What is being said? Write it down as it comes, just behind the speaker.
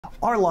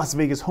Are Las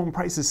Vegas home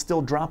prices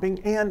still dropping,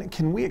 and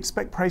can we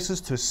expect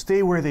prices to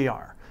stay where they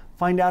are?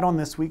 Find out on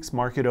this week's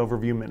Market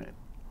Overview Minute.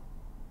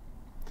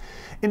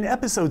 In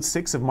episode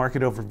 6 of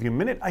Market Overview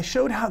Minute, I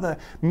showed how the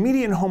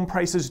median home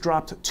prices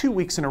dropped 2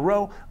 weeks in a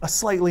row, a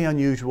slightly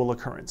unusual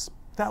occurrence.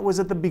 That was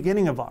at the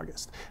beginning of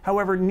August.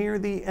 However, near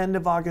the end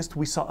of August,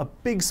 we saw a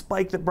big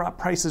spike that brought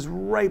prices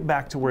right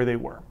back to where they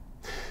were.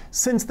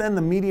 Since then,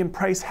 the median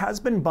price has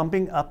been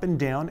bumping up and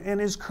down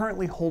and is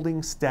currently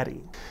holding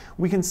steady.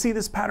 We can see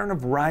this pattern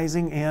of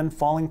rising and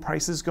falling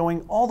prices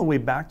going all the way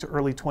back to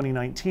early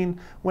 2019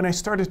 when I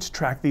started to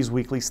track these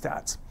weekly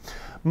stats.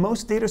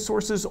 Most data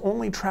sources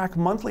only track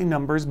monthly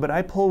numbers, but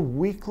I pull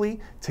weekly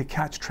to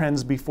catch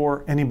trends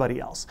before anybody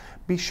else.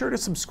 Be sure to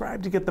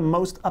subscribe to get the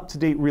most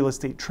up-to-date real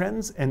estate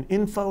trends and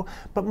info,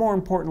 but more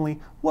importantly,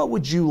 what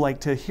would you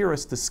like to hear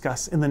us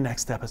discuss in the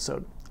next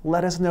episode?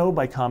 Let us know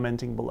by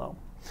commenting below.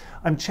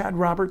 I'm Chad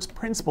Roberts,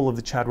 principal of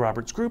the Chad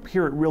Roberts Group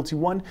here at Realty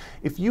One.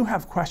 If you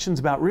have questions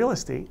about real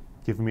estate,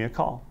 give me a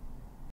call.